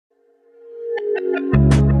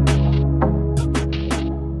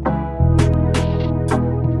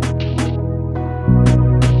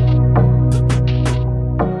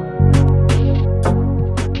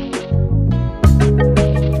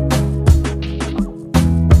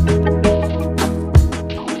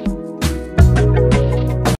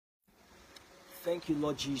thank you,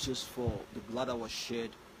 Lord Jesus, for the blood that was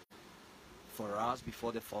shed for us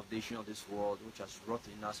before the foundation of this world, which has wrought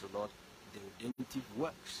in us, O Lord, the redemptive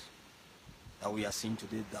works that we are seeing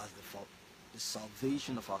today. That's the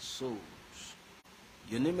salvation of our souls.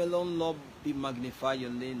 Your name alone, Lord, be magnified.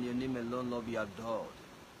 Your name alone, Lord, be adored.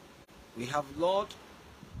 We have, Lord,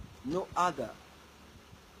 no other,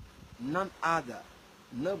 none other,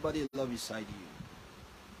 nobody, Lord, beside you.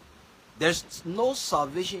 There's no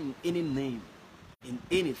salvation in any name, in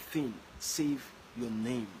anything, save your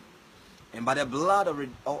name. And by the blood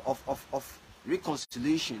of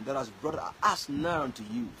reconciliation that has brought us now unto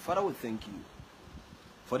you, Father, we thank you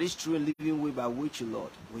for this true and living way by which,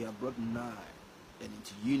 Lord, we are brought nigh and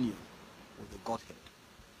into union with the Godhead.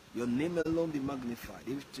 Your name alone be magnified.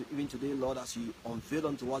 Even today, Lord, as you unveil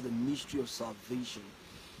unto us the mystery of salvation,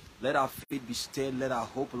 let our faith be stirred, let our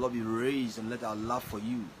hope, Lord, be raised, and let our love for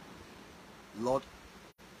you, Lord,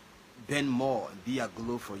 burn more and be a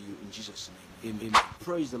glow for you in Jesus' name. Amen.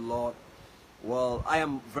 Praise the Lord. Well, I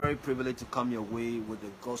am very privileged to come your way with the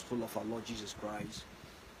gospel of our Lord Jesus Christ,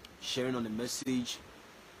 sharing on the message,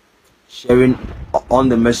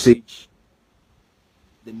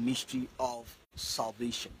 the mystery of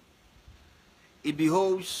salvation. It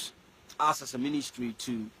behoves us as a ministry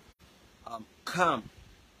to come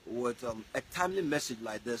with a timely message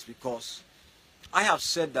like this, because I have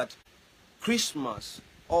said that Christmas,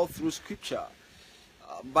 all through Scripture,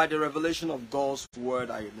 by the revelation of God's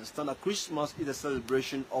word, I understand that Christmas is a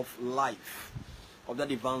celebration of life, of the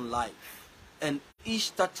divine life. And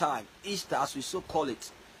Easter time, Easter as we so call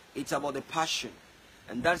it, it's about the passion,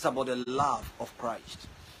 and that's about the love of Christ.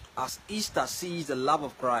 As Easter sees the love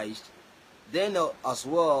of Christ, then as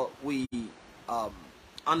well we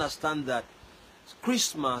understand that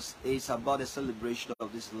Christmas is about the celebration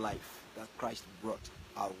of this life that Christ brought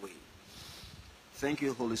our way. Thank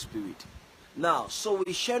you, Holy Spirit. Now, so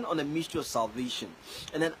we share on the mystery of salvation.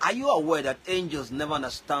 And then, are you aware that angels never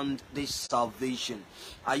understand this salvation?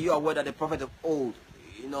 Are you aware that the prophet of old,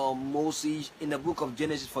 Moses, in the book of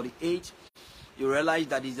Genesis 48, you realize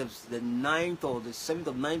that is the 9th or the 7th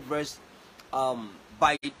or 9th verse,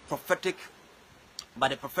 by the prophetic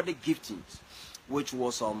giftings, which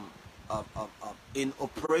was in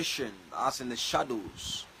operation as in the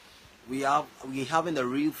shadows. We having the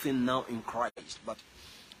real thing now in Christ. But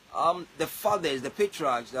the fathers, the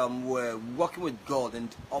patriarchs, were working with God,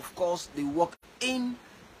 and of course they work in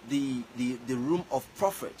the room of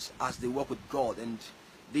prophets as they work with God, and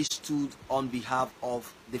they stood on behalf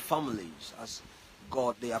of the families as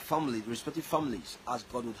God, their families, respective families, as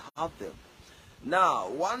God would have them. Now,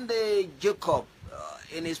 one day Jacob,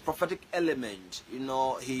 in his prophetic element,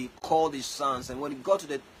 he called his sons, and when he got to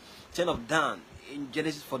the 10 of Dan in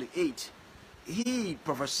Genesis 48, he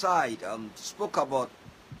prophesied, spoke about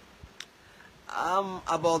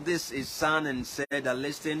this his son, and said that,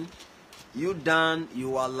 listen, you Dan,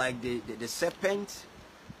 you are like the serpent,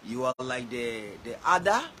 you are like the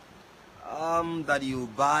adder, that you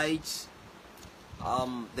bite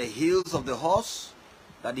the heels of the horse,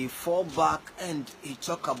 that you fall back. And he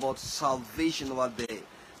talked about salvation over there.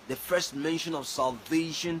 The first mention of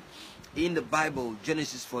salvation in the Bible,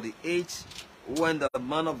 Genesis 48, when the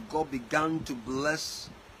man of God began to bless,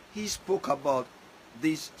 he spoke about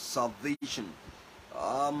this salvation,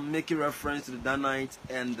 making reference to the Danites,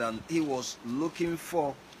 and he was looking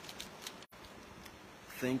for,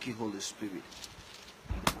 thank you, Holy Spirit,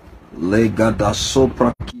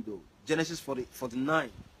 Genesis 49,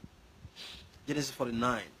 Genesis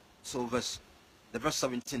 49, so the verse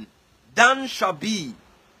 17, Dan shall be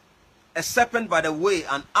a serpent by the way,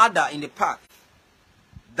 an adder in the path,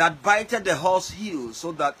 that biteth the horse heel,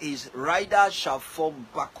 so that his rider shall fall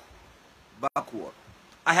backward.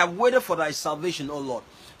 I have waited for thy salvation, O Lord.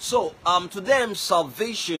 So to them,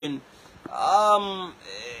 salvation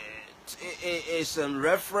is in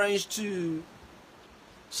reference to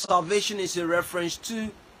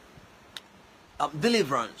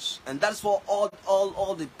deliverance, and that's what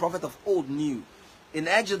all the prophets of old knew. In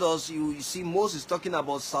Exodus, you see Moses talking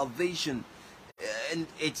about salvation, and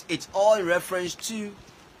it's all in reference to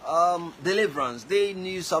deliverance. They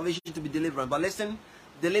knew salvation to be deliverance. But listen,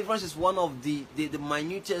 deliverance is one of the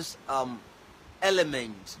minutest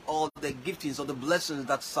elements, or the giftings, or the blessings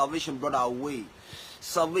that salvation brought our way.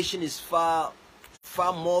 Salvation is far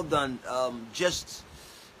more than just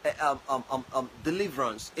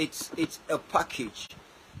deliverance. It's a package.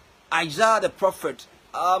 Isaiah the prophet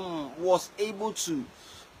was able to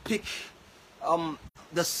pick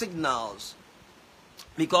the signals,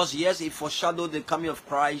 because yes, he foreshadowed the coming of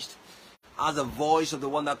Christ as the voice of the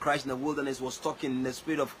one that Christ in the wilderness was talking in the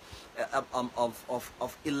spirit of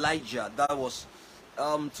Elijah. That was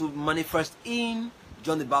to manifest in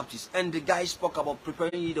John the Baptist. And the guy spoke about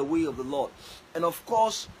preparing ye the way of the Lord. And of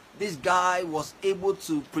course, this guy was able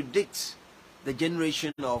to predict the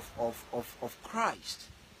generation of Christ.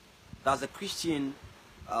 That's the Christian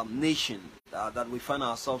nation that we find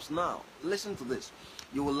ourselves now. Listen to this.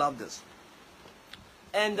 You will love this.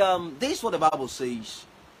 And this is what the Bible says.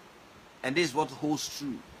 And this is what holds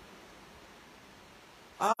true.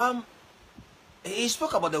 He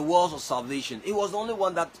spoke about the walls of salvation. He was the only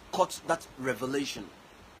one that caught that revelation.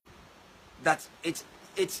 That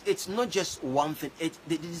it's not just one thing.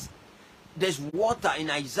 There's water in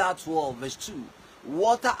Isaiah 12 verse 2.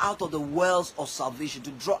 Water out of the wells of salvation.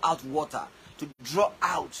 To draw out water. To draw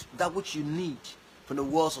out that which you need from the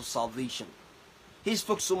wells of salvation. He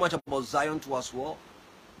spoke so much about Zion to us well.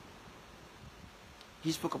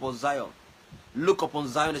 He spoke about Zion. Look upon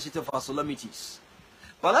Zion, the city of our solemnities.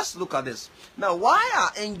 But let's look at this. Now, why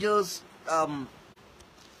are angels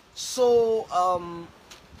so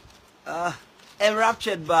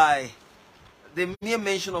enraptured by the mere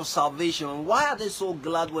mention of salvation? Why are they so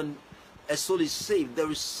glad when a soul is saved? There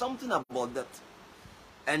is something about that.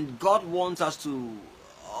 And God wants us to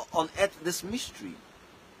unearth this mystery.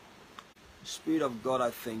 Spirit of God, I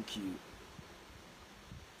thank you.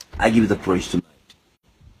 I give you the praise tonight.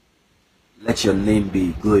 Let your name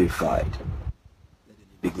be glorified. Let your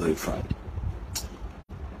name be glorified.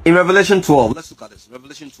 In Revelation 12, let's look at this.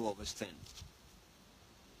 Revelation 12, verse 10.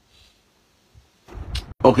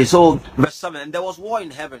 Okay, so verse 7. And there was war in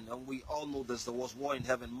heaven, and we all know this. There was war in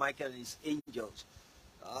heaven. Michael and his angels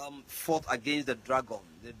fought against the dragon.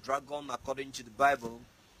 The dragon, according to the Bible,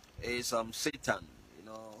 is Satan. You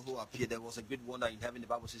know, who appeared. There was a great wonder in heaven. The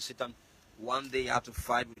Bible says Satan one day had to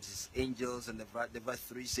fight with his angels, and the verse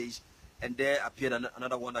 3 says, and there appeared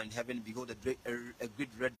another wonder in heaven. Behold, a great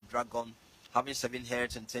red dragon, having 7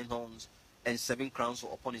 heads and 10 horns, and 7 crowns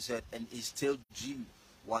upon his head, and his tail drew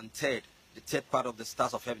 1/3, the 3rd part of the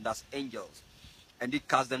stars of heaven, that's angels. And it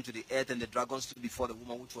cast them to the earth, and the dragon stood before the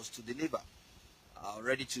woman which was to deliver,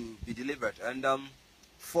 ready to be delivered, and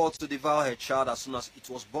fought to devour her child as soon as it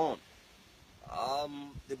was born.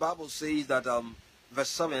 The Bible says that, verse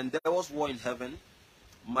 7, there was war in heaven.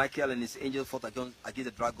 Michael and his angels fought against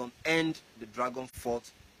the dragon, and the dragon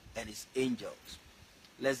fought and his angels.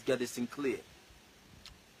 Let's get this thing clear.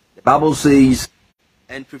 The Bible says,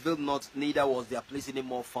 and prevailed not, neither was their place any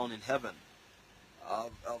more found in heaven.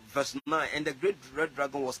 Verse 9, and the great red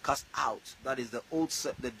dragon was cast out. That is the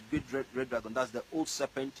great red dragon. That's the old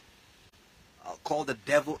serpent called the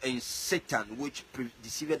devil and Satan, which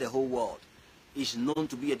deceived the whole world. Is known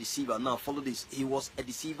to be a deceiver. Now follow this. He was a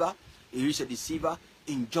deceiver. He is a deceiver.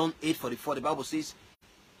 In John 8:44, the Bible says,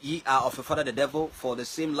 ye are of your father the devil, for the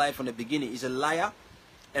same lie from the beginning. Is a liar,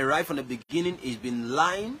 and right from the beginning he's been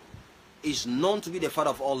lying. Is known to be the father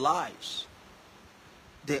of all lies,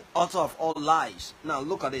 the author of all lies. Now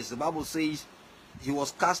look at this. The Bible says he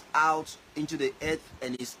was cast out into the earth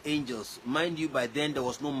and his angels. Mind you, by then there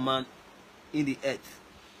was no man in the earth.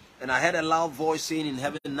 And I heard a loud voice saying in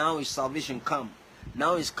heaven, now is salvation come.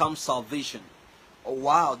 Now is come salvation. Oh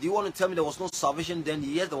wow, do you want to tell me there was no salvation then?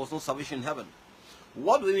 Yes, there was no salvation in heaven.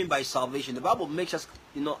 What do we mean by salvation? The Bible makes us,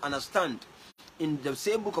 understand in the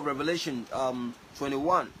same book of Revelation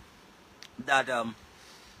 21 that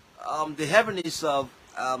the heaven is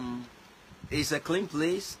a clean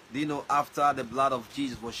place, after the blood of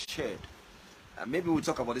Jesus was shed. Maybe we'll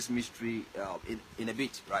talk about this mystery in a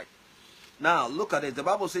bit, right? Now look at it. The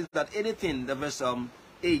Bible says that anything, the verse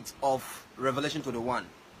 8 of Revelation 21.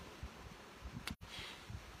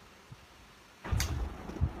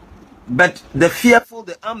 But the fearful,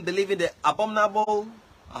 the unbelieving, the abominable,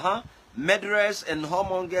 murderers and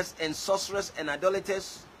whoremongers and sorcerers and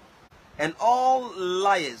idolaters and all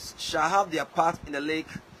liars shall have their part in the lake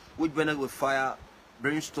which burneth with fire,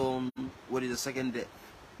 brimstone, what is the second death.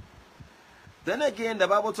 Then again, the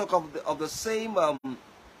Bible talk of the same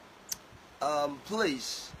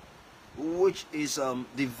place, which is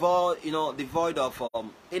devoid of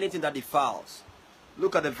anything that defiles.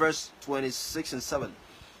 Look at the verse 26 and 7.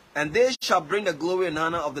 And they shall bring the glory and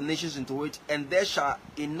honor of the nations into it, and there shall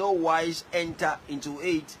in no wise enter into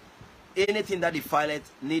it anything that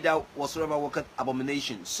defileth, neither whatsoever worketh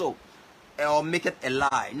abomination, so or maketh a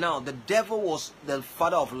lie. Now the devil was the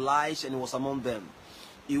father of lies, and he was among them.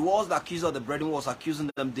 He was the accuser of the brethren, was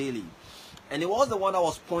accusing them daily, and he was the one that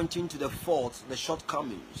was pointing to the faults, the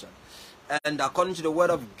shortcomings. And according to the word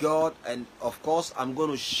of God, and of course I'm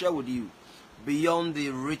going to share with you beyond the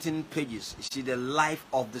written pages, you see the life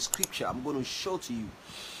of the scripture, I'm going to show to you.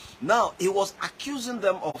 Now he was accusing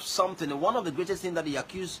them of something, and one of the greatest things that he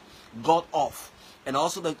accused God of, and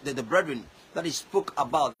also the brethren, that he spoke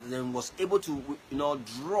about, then was able to,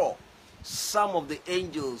 draw some of the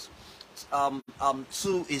angels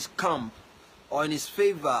to his camp or in his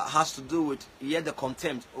favor, has to do with yet the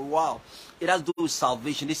contempt. Wow, it has to do with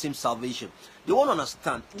salvation. This same salvation. They won't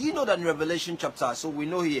understand. Do you know that in Revelation chapter? So we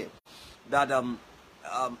know here that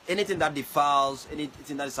anything that defiles,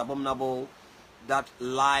 anything that is abominable, that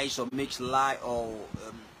lies or makes lie or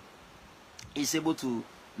is able to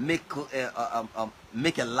make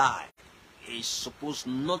a lie, is supposed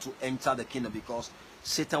not to enter the kingdom, because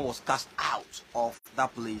Satan was cast out of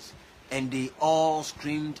that place, and they all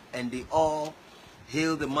screamed and they all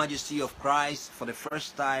hailed the majesty of Christ for the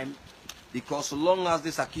first time, because so long as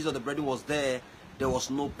this accuser of the brethren was there, there was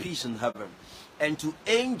no peace in heaven. And to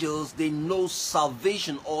angels, they know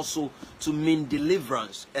salvation also to mean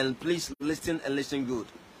deliverance. And please listen and listen good.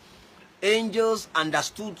 Angels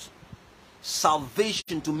understood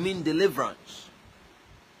salvation to mean deliverance.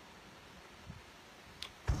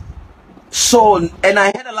 So, and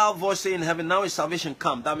I heard a loud voice saying in heaven, now is salvation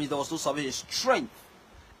come. That means there was no salvation.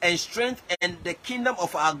 Strength and the kingdom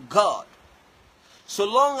of our God. So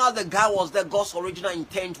long as the guy was there, God's original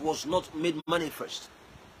intent was not made manifest.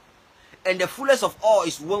 And the fullest of all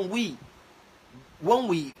is when we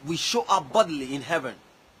show up bodily in heaven.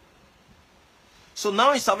 So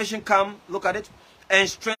now is salvation come, look at it, and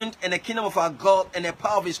strength and the kingdom of our God and the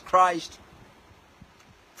power of his Christ.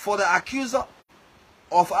 For the accuser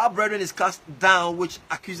of our brethren is cast down, which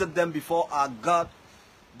accused them before our God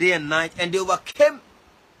day and night, and they overcame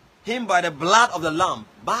him by the blood of the Lamb.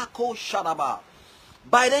 Bako Shadaba.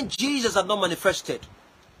 By then Jesus had not manifested.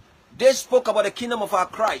 They spoke about the kingdom of our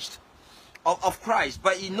Christ, of Christ,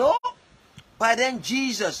 but by then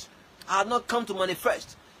Jesus had not come to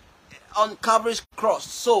manifest on Calvary's cross.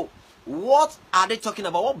 So what are they talking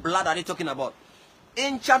about? What blood are they talking about?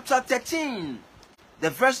 In chapter 13, the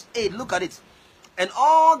verse 8, look at it. And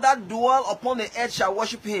all that dwell upon the earth shall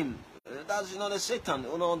worship him. That's the Satan,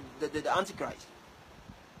 the Antichrist.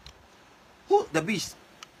 Who? The beast,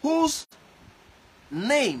 whose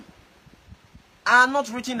name are not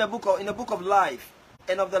written in the book of life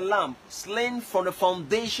and of the Lamb, slain from the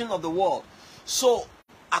foundation of the world. So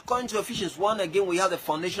according to Ephesians 1, again we have the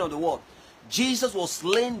foundation of the world. Jesus was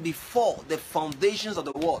slain before the foundations of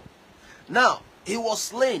the world. Now he was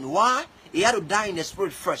slain. Why? He had to die in the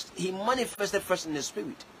spirit first. He manifested first in the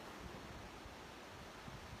spirit.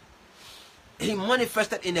 He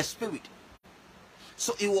manifested in the spirit.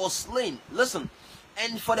 So he was slain. Listen.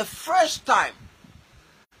 And for the first time,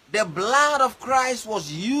 the blood of Christ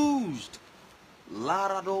was used.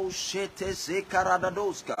 Oh,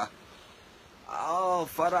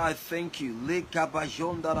 Father, I thank you.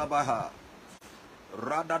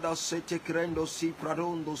 Radada sete crendo si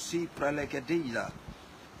pradondo si prelekedila.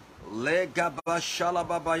 Lega bashala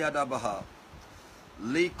baba yadabaha.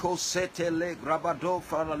 Liko sete le grabado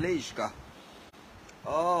faraleshka.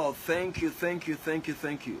 Oh, thank you, thank you, thank you,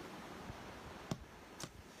 thank you.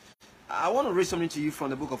 I want to read something to you from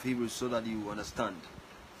the book of Hebrews so that you understand.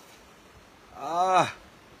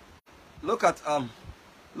 Look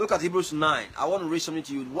at Hebrews 9. I want to read something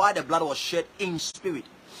to you. Why the blood was shed in spirit.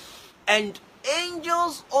 And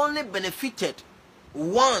angels only benefited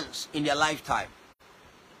once in their lifetime.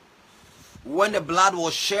 When the blood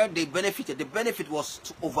was shed, they benefited. The benefit was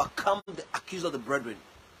to overcome the accuser of the brethren.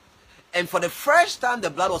 And for the first time the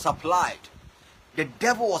blood was applied, the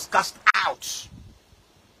devil was cast out.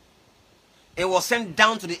 It was sent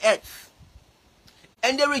down to the earth.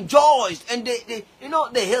 And they rejoiced. And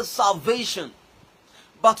they hailed salvation.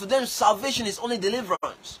 But to them, salvation is only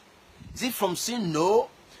deliverance. Is it from sin? No.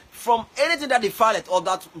 From anything that defileth or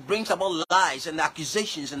that brings about lies and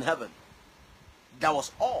accusations in heaven. That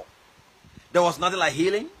was all. There was nothing like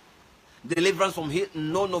healing. Deliverance from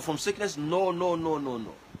no, from sickness. No.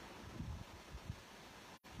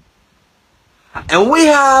 And we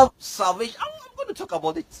have salvation. I'm going to talk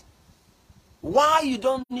about it. Why you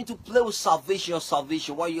don't need to play with salvation or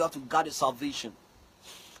salvation. Why you have to guard your salvation.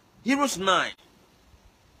 Hebrews 9.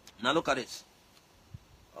 Now look at it.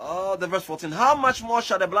 Oh, the verse 14. How much more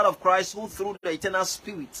shall the blood of Christ, who through the eternal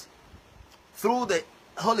Spirit, through the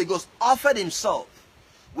Holy Ghost, offered himself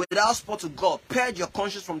without spot to God, purge your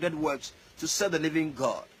conscience from dead works to serve the living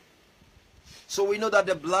God. So we know that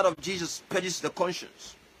the blood of Jesus purges the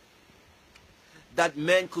conscience. That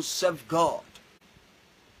man could serve God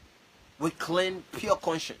with clean, pure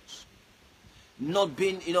conscience. Not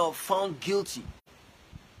being, found guilty.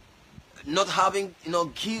 Not having,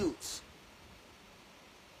 guilt.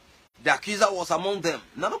 The accuser was among them.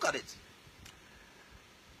 Now look at it.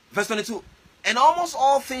 Verse 22. And almost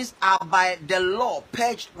all things are by the law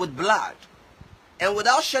purged with blood. And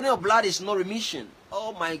without shedding of blood is no remission.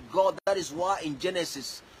 Oh my God, that is why in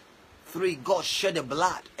Genesis 3, God shed the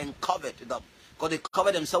blood and covered them. God, they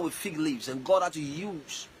covered themselves with fig leaves, and God had to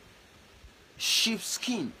use sheep's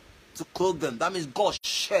skin to clothe them. That means God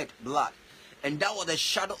shed blood. And that was the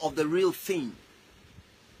shadow of the real thing.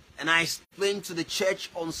 And I explained to the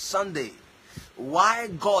church on Sunday why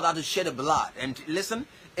God had to shed the blood. And listen,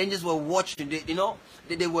 angels were watching.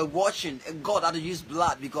 They were watching, and God had to use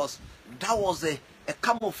blood because that was a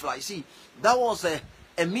camouflage. See, that was a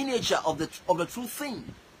miniature of the true thing.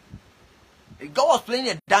 God was playing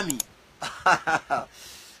a dummy.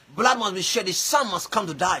 Blood must be shed. His son must come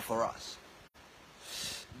to die for us.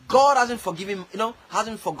 God hasn't forgiven,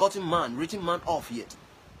 hasn't forgotten man, written man off yet.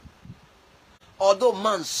 Although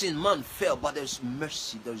man sinned, man fell, but there's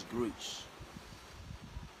mercy, there's grace.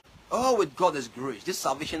 Oh, with God there's grace. This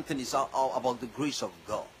salvation thing is all about the grace of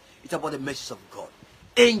God. It's about the mercy of God.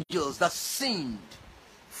 Angels that sinned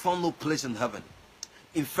found no place in heaven.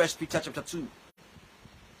 In 1 Peter chapter 2,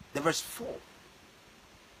 the verse 4.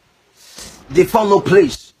 They found no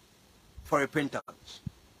place for repentance.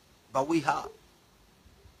 But we have.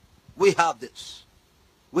 We have this.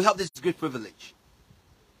 We have this great privilege.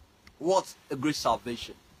 What a great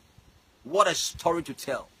salvation. What a story to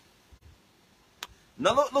tell.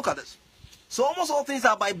 Now look at this. So almost all things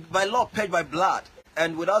are by law paid by blood.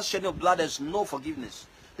 And without shedding of blood, there's no forgiveness.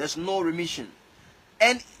 There's no remission.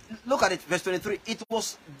 And look at it, verse 23. It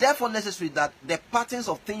was therefore necessary that the patterns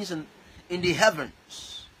of things in the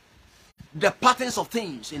heavens, the patterns of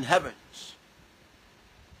things in heavens,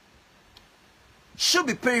 should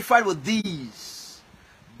be purified with these,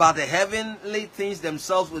 but the heavenly things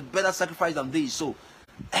themselves with better sacrifice than these. So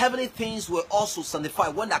heavenly things were also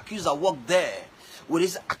sanctified. When the accuser walked there with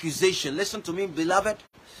his accusation, listen to me, beloved,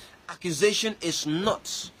 accusation is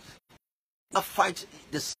not a fight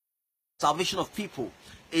the salvation of people.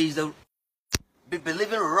 It is the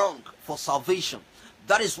believing wrong for salvation.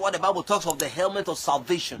 That is why the Bible talks of the helmet of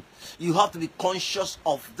salvation. You have to be conscious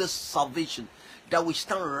of this salvation, that we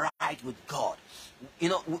stand right with God.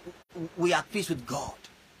 We are at peace with God.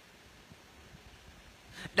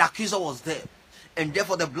 The accuser was there, and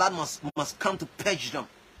therefore the blood must come to purge them.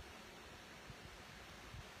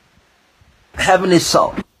 Heaven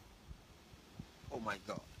itself. Oh my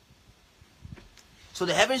God. So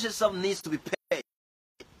the heavens itself needs to be purged.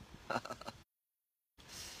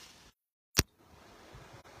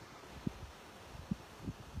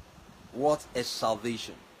 What a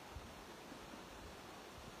salvation.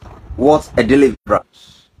 What a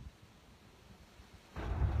deliverance.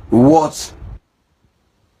 What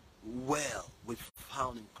well we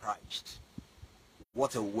found in Christ.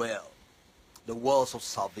 What a well. The wells of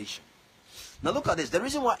salvation. Now look at this. The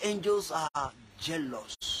reason why angels are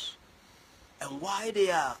jealous and why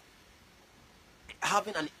they are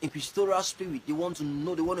having an inquisitorial spirit, they want to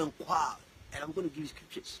know, they want to inquire. And I'm going to give you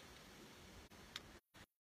scriptures.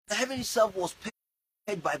 The heaven itself was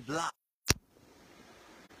paid by blood.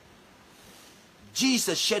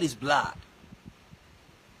 Jesus shed his blood.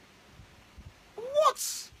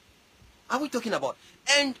 What are we talking about?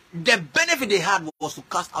 And the benefit they had was to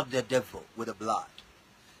cast out the devil with the blood.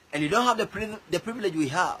 And you don't have the privilege we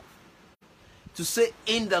have to say,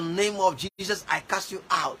 in the name of Jesus, I cast you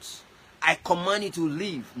out. I command you to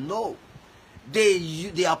leave. No.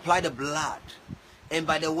 They apply the blood. And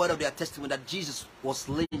by the word of their testimony that Jesus was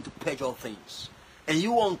slain to purge all things. And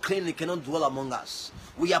you unclean, you cannot dwell among us.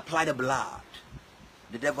 We apply the blood.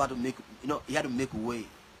 The devil had to make, he had to make way.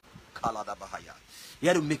 He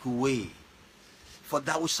had to make way for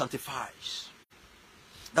that which sanctifies.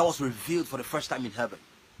 That was revealed for the first time in heaven.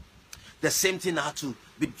 The same thing had to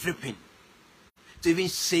be dripping to even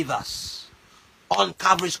save us on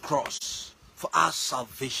Calvary's cross for our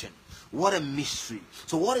salvation. What a mystery.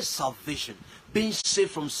 So what is salvation? Being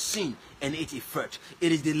saved from sin and its effect.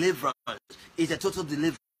 It is deliverance. It is a total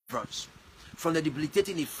deliverance from the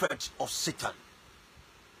debilitating effect of Satan.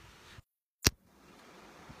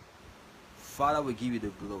 Father, we give you the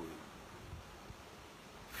glory.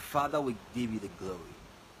 Father, we give you the glory.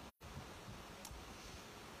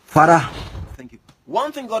 Father, thank you.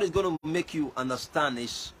 One thing God is going to make you understand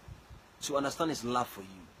is to understand his love for you.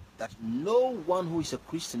 That no one who is a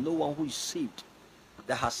Christian, no one who is saved,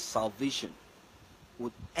 that has salvation,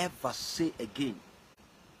 would ever say again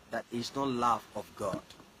that it's not love of God.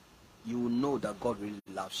 You will know that God really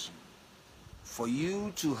loves you. For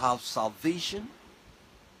you to have salvation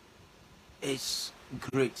is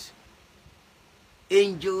great.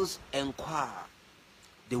 Angels inquire.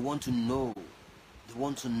 They want to know. They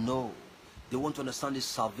want to know. They want to understand this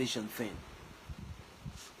salvation thing.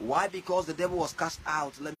 Why? Because the devil was cast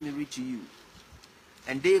out. Let me read to you.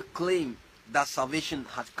 And they claim that salvation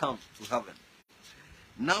had come to heaven.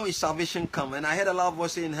 Now is salvation come. And I heard a loud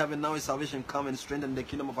voice say in heaven, now is salvation come and strengthen the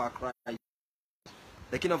kingdom of our Christ.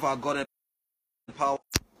 The kingdom of our God and power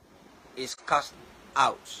is cast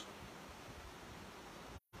out.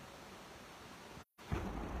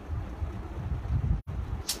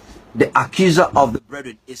 The accuser of the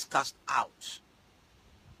brethren is cast out.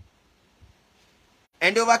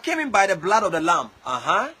 And they overcame him by the blood of the Lamb.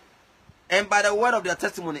 And by the word of their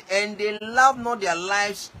testimony. And they loved not their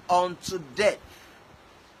lives unto death.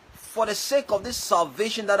 For the sake of this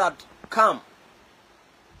salvation that had come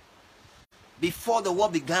before the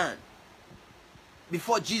world began,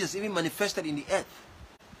 before Jesus even manifested in the earth,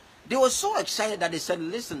 they were so excited that they said,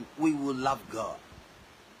 listen, we will love God.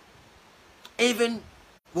 Even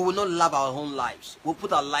we will not love our own lives. We'll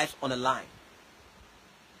put our lives on the line.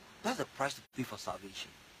 That's the price to pay for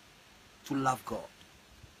salvation. To love God.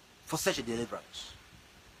 For such a deliverance.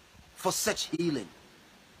 For such healing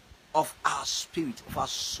of our spirit, of our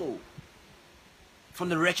soul. From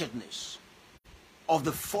the wretchedness of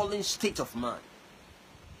the fallen state of man.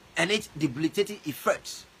 And its debilitating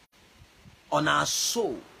effects on our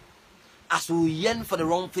soul. As we yearn for the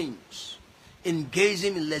wrong things.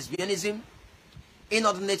 Engaging in lesbianism,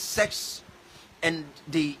 inordinate sex, and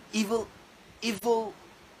the evil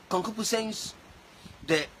concupiscence,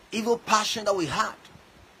 the evil passion that we had,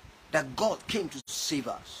 that God came to save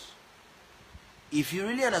us. If you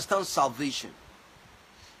really understand salvation,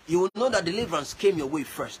 you will know that deliverance came your way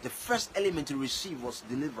first. The first element to receive was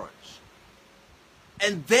deliverance.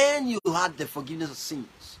 And then you had the forgiveness of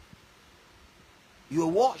sins. You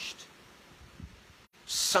were washed,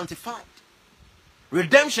 sanctified.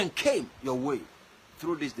 Redemption came your way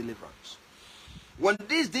through this deliverance. When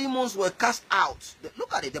these demons were cast out,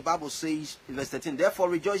 look at it, the Bible says in verse 13, therefore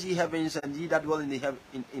rejoice ye heavens, and ye that dwell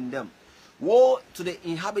in them. Woe to the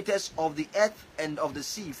inhabitants of the earth and of the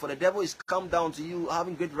sea, for the devil is come down to you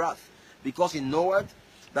having great wrath, because he knoweth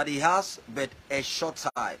that he has but a short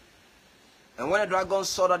time. And when the dragon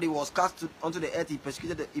saw that he was cast onto the earth, he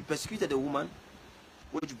persecuted the woman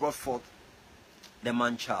which brought forth the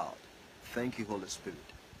man child. Thank you, Holy Spirit.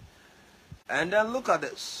 And then look at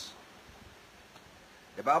this.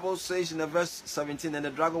 The Bible says in the verse 17, and the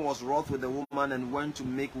dragon was wroth with the woman and went to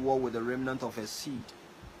make war with the remnant of her seed.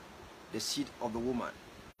 The seed of the woman.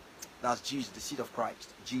 That's Jesus, the seed of Christ,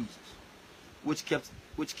 Jesus. Which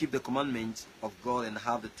keep the commandments of God and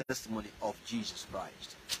have the testimony of Jesus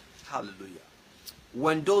Christ. Hallelujah.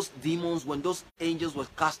 When those demons, when those angels were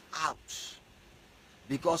cast out,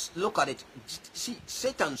 because look at it, see,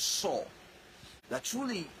 Satan saw that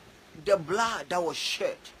truly the blood that was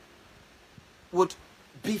shed would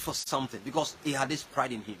be for something, because he had this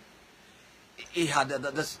pride in him. He had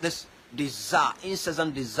this desire,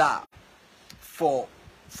 incessant desire for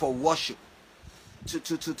worship,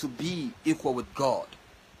 to be equal with God.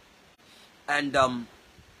 And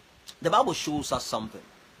the Bible shows us something,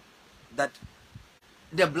 that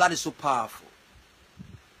the blood is so powerful.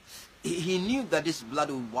 He knew that this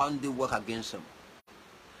blood would one day work against him.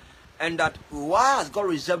 And that why has God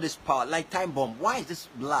reserved this power? Like time bomb. Why is this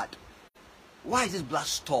blood? Why is this blood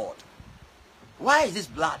stored? Why is this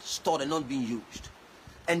blood stored and not being used?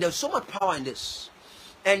 And there's so much power in this.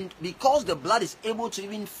 And because the blood is able to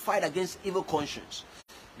even fight against evil conscience,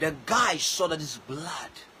 the guy saw that this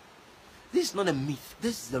blood, this is not a myth.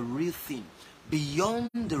 This is the real thing. Beyond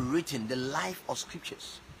the written, the life of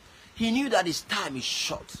scriptures. He knew that his time is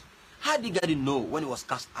short. How did God know when he was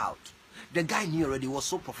cast out? The guy knew already. It was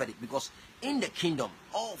so prophetic, because in the kingdom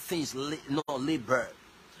all things lay bare.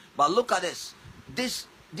 But look at this. This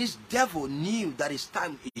devil knew that his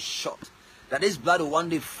time is short, that this blood will one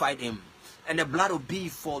day fight him, and the blood will be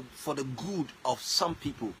for the good of some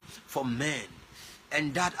people, for men.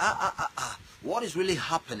 And that what is really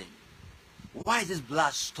happening? Why is this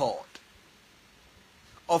blood stored?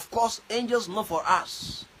 Of course, angels not for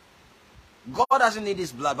us. God doesn't need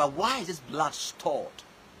this blood, but why is this blood stored?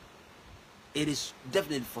 It is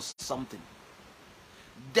definitely for something.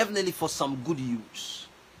 Definitely for some good use.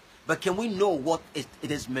 But can we know what it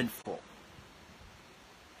is meant for?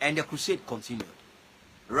 And the crusade continued,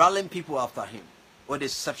 rallying people after him with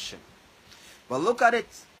deception. But look at it,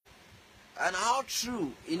 and how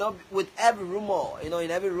true, with every rumor, in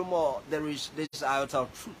every rumor there is this iota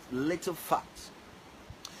of truth, little facts.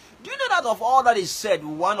 Do you know that of all that is said,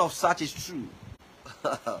 one of such is true?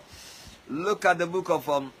 Look at the book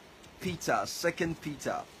of Peter, 2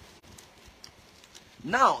 Peter.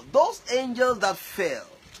 Now, those angels that fell,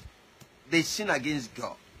 they sinned against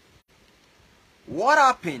God. What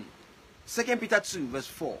happened? 2 Peter 2 verse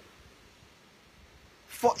 4.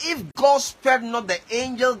 For if God spared not the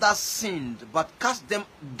angels that sinned, but cast them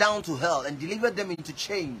down to hell and delivered them into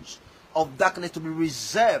chains of darkness to be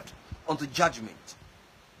reserved unto judgment.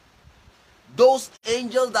 Those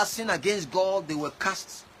angels that sinned against God, they were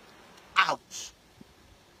cast out.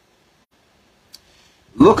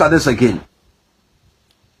 Look at this again.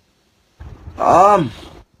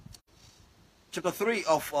 Chapter 3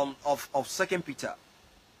 of 2 Peter.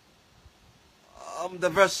 The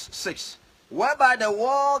verse 6. Whereby the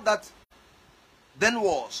world that then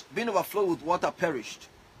was, being overflowed with water, perished.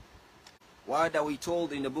 Why that we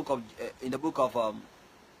told in the book of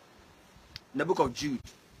Jude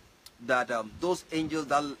that those angels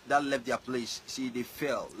that left their place, see, they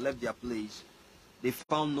fell, left their place. They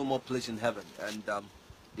found no more place in heaven, and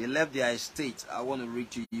they left their estate. I want to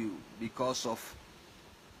read to you because of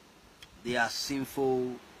their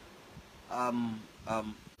sinful.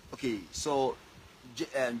 Okay, so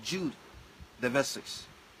Jude, the verse 6.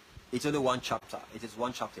 It's only one chapter. It is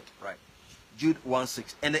one chapter, right? Jude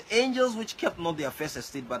 1:6. And the angels which kept not their first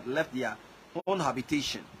estate, but left their own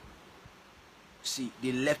habitation. See,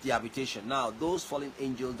 they left their habitation. Now, those fallen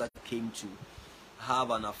angels that came to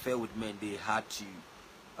have an affair with men, they had to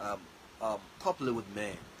copulate with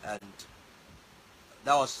men, and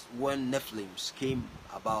that was when Nephilims came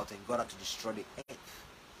about and got out to destroy the earth.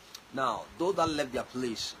 Now, those that left their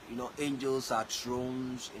place, you know, angels are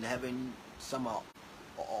thrones in heaven. Some are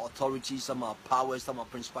authorities, some are powers, some are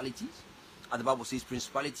principalities. And the Bible says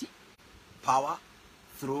principality, power,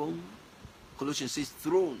 throne. Colossians says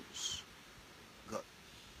thrones. God.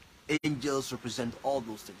 Angels represent all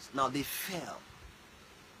those things. Now they fell.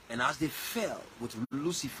 And as they fell with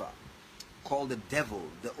Lucifer, called the devil,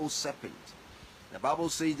 the old serpent, the Bible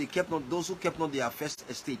says they kept not, those who kept not their first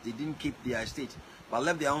estate, they didn't keep their estate, but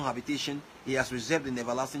left their own habitation. He has reserved in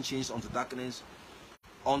everlasting chains unto darkness,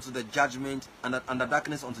 unto the judgment, and the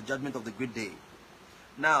darkness unto judgment of the great day.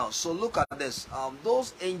 Now, so look at this.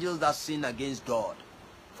 Those angels that sinned against God,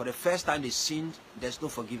 for the first time they sinned, there's no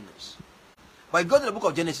forgiveness. But go to the book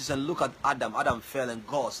of Genesis and look at Adam. Adam fell and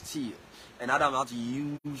God still. And Adam had to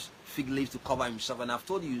use fig leaves to cover himself. And I've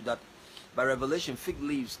told you that by revelation, fig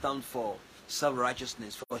leaves stand for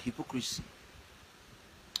self-righteousness, for hypocrisy.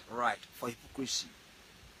 Right, for hypocrisy.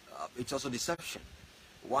 It's also deception.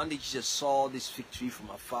 One day Jesus saw this fig tree from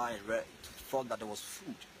afar and thought that there was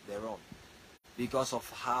fruit thereon, because of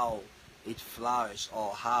how it flourished,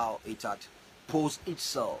 or how it had posed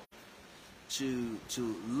itself to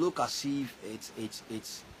look as if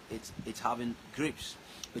it's having grapes,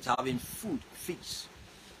 it's having food, figs.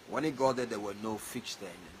 When it got there, there were no figs then.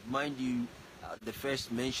 Mind you, the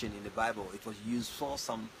first mention in the Bible, it was used for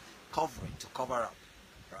some covering, to cover up,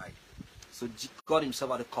 right? So God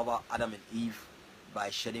himself had to cover Adam and Eve by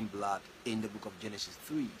shedding blood in the book of Genesis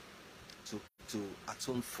 3 to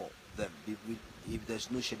atone for them. If there's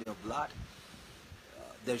no shedding of blood,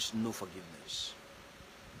 there's no forgiveness.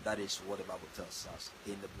 That is what the Bible tells us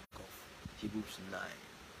in the book of Hebrews 9.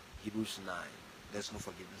 Hebrews 9. There's no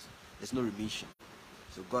forgiveness. There's no remission.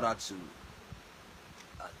 So God had to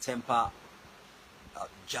temper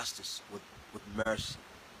justice with mercy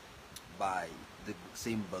by the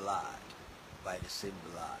same blood. By the same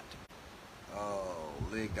blood. Oh,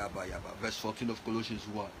 verse 14 of Colossians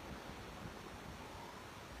 1.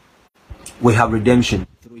 We have redemption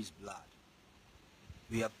through his blood.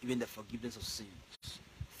 We have even the forgiveness of sins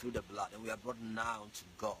through the blood. And we are brought now to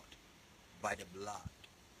God by the blood,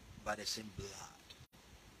 by the same blood.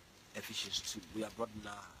 Ephesians 2. We are brought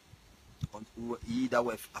now. Ye that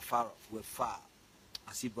were afar off, were far,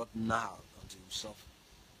 as he brought now unto himself.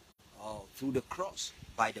 Oh, through the cross,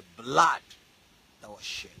 by the blood that was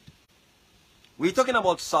shed. We're talking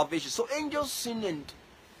about salvation. So angels sinned and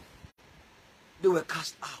they were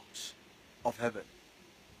cast out of heaven.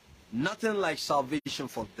 Nothing like salvation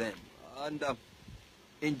for them. And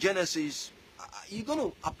in Genesis, you're going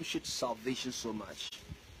to appreciate salvation so much.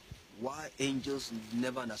 Why angels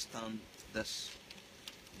never understand this.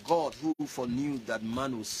 God, who foreknew that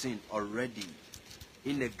man would sin already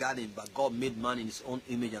in the garden, but God made man in his own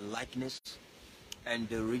image and likeness, and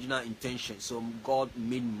the original intention. So God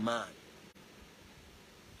made man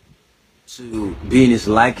to be in his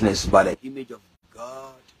likeness by the image of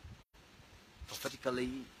God, prophetically,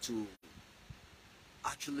 to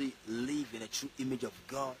actually live in a true image of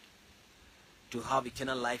God, to have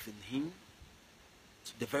eternal life in him,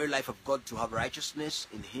 the very life of God, to have righteousness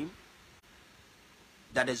in him,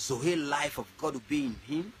 that the Zoe life of God will be in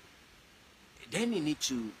him. Then he needs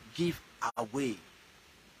to give away,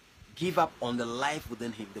 give up on the life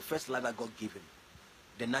within him, the first life that God gave him,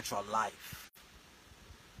 the natural life,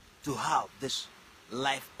 to have this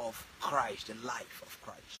life of Christ, the life of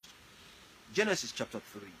Christ. Genesis chapter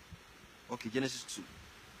 3. Okay, Genesis 2.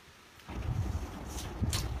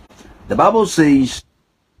 The Bible says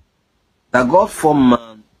that God formed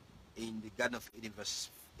man in the Garden of Eden, verse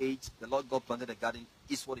 8. The Lord God planted a garden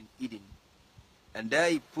eastward in Eden, and there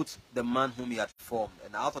he put the man whom he had formed.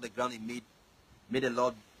 And out of the ground he made the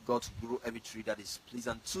Lord God to grow every tree that is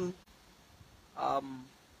pleasant to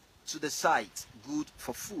the sight, good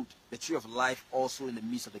for food. The tree of life also in the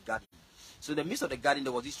midst of the garden. So in the midst of the garden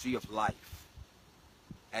there was this tree of life.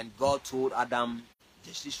 And God told Adam,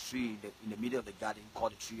 there's this tree in the middle of the garden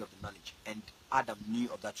called the tree of the knowledge. And Adam knew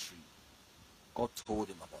of that tree. God told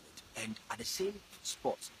him about it. And at the same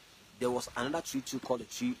spot, there was another tree too called the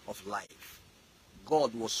tree of life.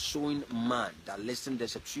 God was showing man that, listen,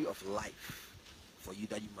 there's a tree of life for you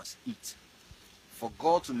that you must eat. For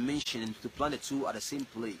God to mention and to plant the two at the same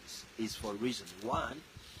place is for a reason. One,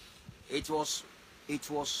 it was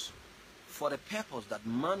for the purpose that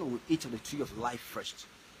man will eat of the tree of life first.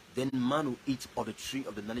 Then man will eat of the tree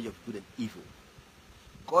of the knowledge of good and evil.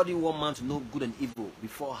 God didn't want man to know good and evil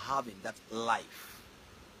before having that life.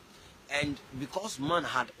 And because man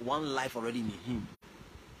had one life already in him,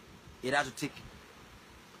 it had to take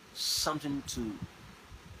something to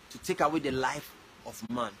take away the life of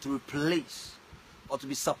man, to replace or to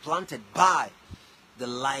be supplanted by the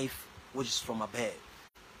life which is from above.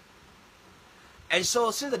 And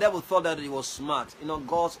so since the devil thought that he was smart,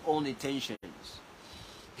 God's own intentions,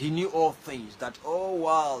 he knew all things, that, oh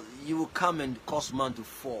wow, you will come and cause man to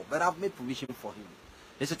fall, but I've made provision for him.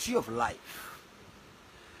 There's a tree of life.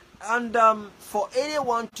 And for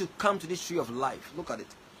anyone to come to this tree of life, look at it.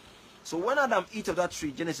 So when Adam ate of that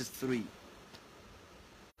tree, Genesis 3,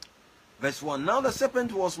 verse 1, now the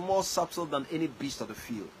serpent was more subtle than any beast of the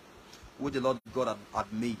field, which the Lord God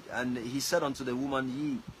had made. And he said unto the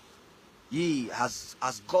woman, ye, as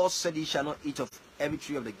God said, ye shall not eat of every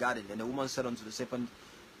tree of the garden. And the woman said unto the serpent,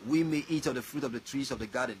 we may eat of the fruit of the trees of the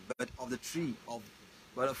garden, but the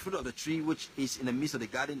fruit of the tree which is in the midst of the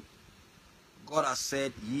garden, God has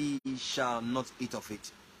said, ye shall not eat of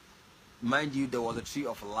it. Mind you, there was a tree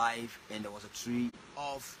of life and there was a tree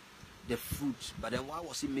of the fruit. But then why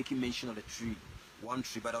was he making mention of the tree? One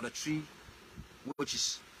tree, but of the tree which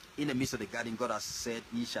is in the midst of the garden, God has said,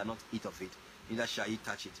 ye shall not eat of it, neither shall ye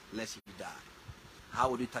touch it, lest ye die. How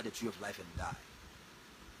would you touch the tree of life and die?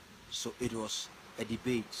 So it was a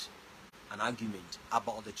debate, an argument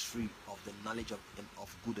about the tree of the knowledge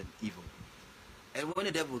of good and evil. And when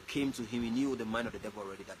the devil came to him, he knew the mind of the devil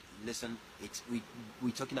already, that, listen,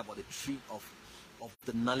 we're talking about the tree of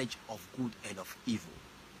the knowledge of good and of evil.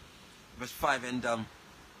 Verse 5, and the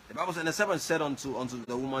Bible says, and the serpent said unto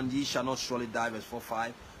the woman, ye shall not surely die. Verse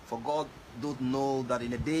 4-5, for God doth know that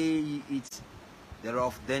in the day ye eat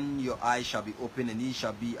thereof, then your eyes shall be open, and ye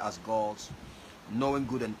shall be as gods, knowing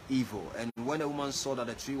good and evil. And when the woman saw that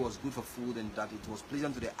the tree was good for food, and that it was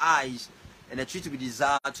pleasant to the eyes, and a tree to be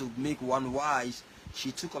desired to make one wise,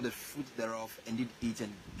 she took of the fruit thereof and did eat,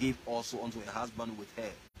 and gave also unto her husband with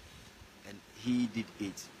her, and he did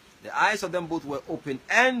eat. The eyes of them both were open,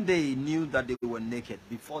 and they knew that they were naked.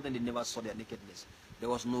 Before then they never saw their nakedness. There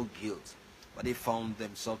was no guilt, but they found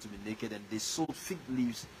themselves to be naked, and they sewed fig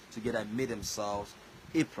leaves together and made themselves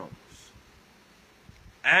aprons.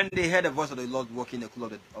 And they heard the voice of the Lord walking in the cool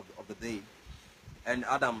of the day, and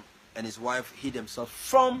Adam and his wife hid themselves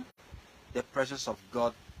from the presence of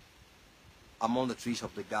God among the trees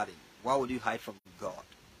of the garden. Why would you hide from God?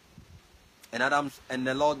 And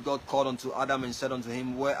the Lord God called unto Adam and said unto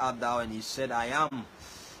him, where art thou? And he said, I am.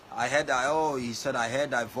 I heard I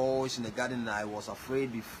heard thy voice in the garden, and I was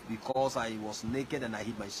afraid because I was naked, and I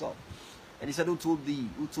hid myself. And he said, who told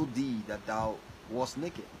thee that thou wast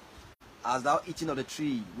naked? Hast thou eaten of the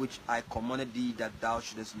tree which I commanded thee that thou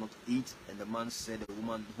shouldest not eat? And the man said, the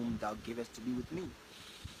woman whom thou gavest to be with me,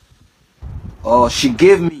 she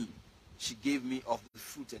gave me of the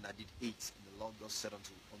fruit, and I did eat. And the Lord God said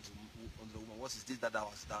unto the woman, what is this that thou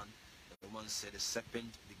hast done? And the woman said, the serpent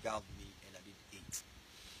beguiled me, and I did eat.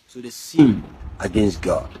 So they sin against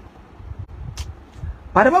God.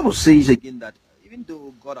 But the Bible says again that even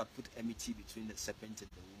though God had put enmity between the serpent and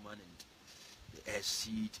the woman and the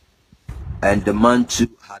seed, and the man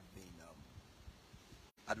too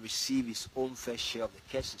had received his own fair share of the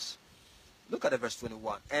curses. Look at the verse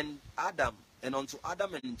 21. And unto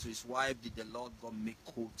Adam and to his wife did the Lord God make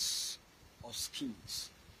coats of skins.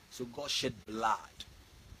 So God shed blood.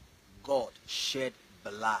 God shed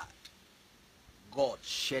blood. God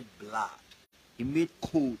shed blood. He made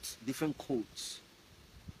coats, different coats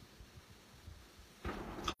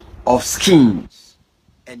of skins,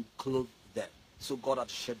 and clothed them. So God had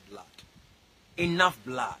shed blood. enough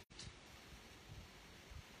blood.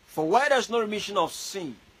 For where there's no remission of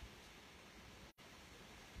sin,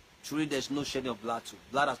 truly there's no shedding of blood too.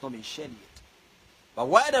 Blood has not been shed yet. But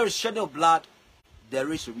where there is shedding of blood,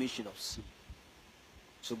 there is remission of sin.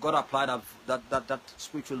 So God applied that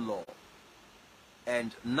spiritual law.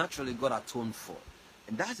 And naturally God atoned for.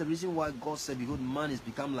 And that's the reason why God said, behold, man is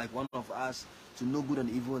become like one of us, to know good and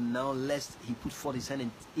evil. And now lest he put forth his hand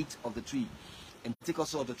and eat of the tree, and take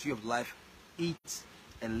also of the tree of life, eat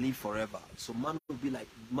and live forever. So man will be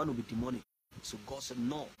demonic. So God said,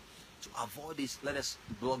 no, to avoid this, let us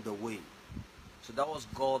block the way. So that was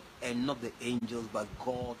God and not the angels, but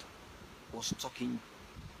God was talking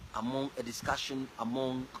among a discussion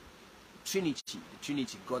among Trinity, the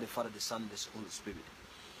Trinity, God the Father, the Son, and the Holy Spirit.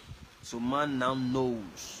 So man now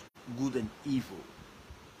knows good and evil.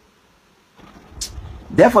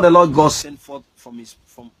 Therefore the Lord God sent forth from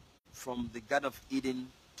the Garden of Eden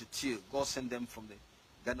to till. God sent them from the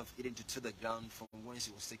Garden of Eden to till the ground from whence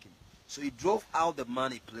he was taken. So he drove out the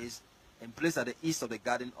man he placed, and placed at the east of the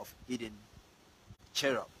Garden of Eden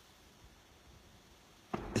the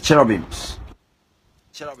cherubims,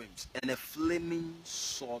 and a flaming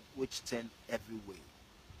sword which turned every way.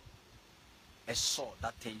 A sword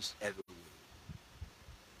that turns every way.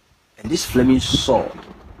 And this flaming sword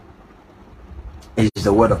is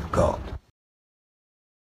the word of God.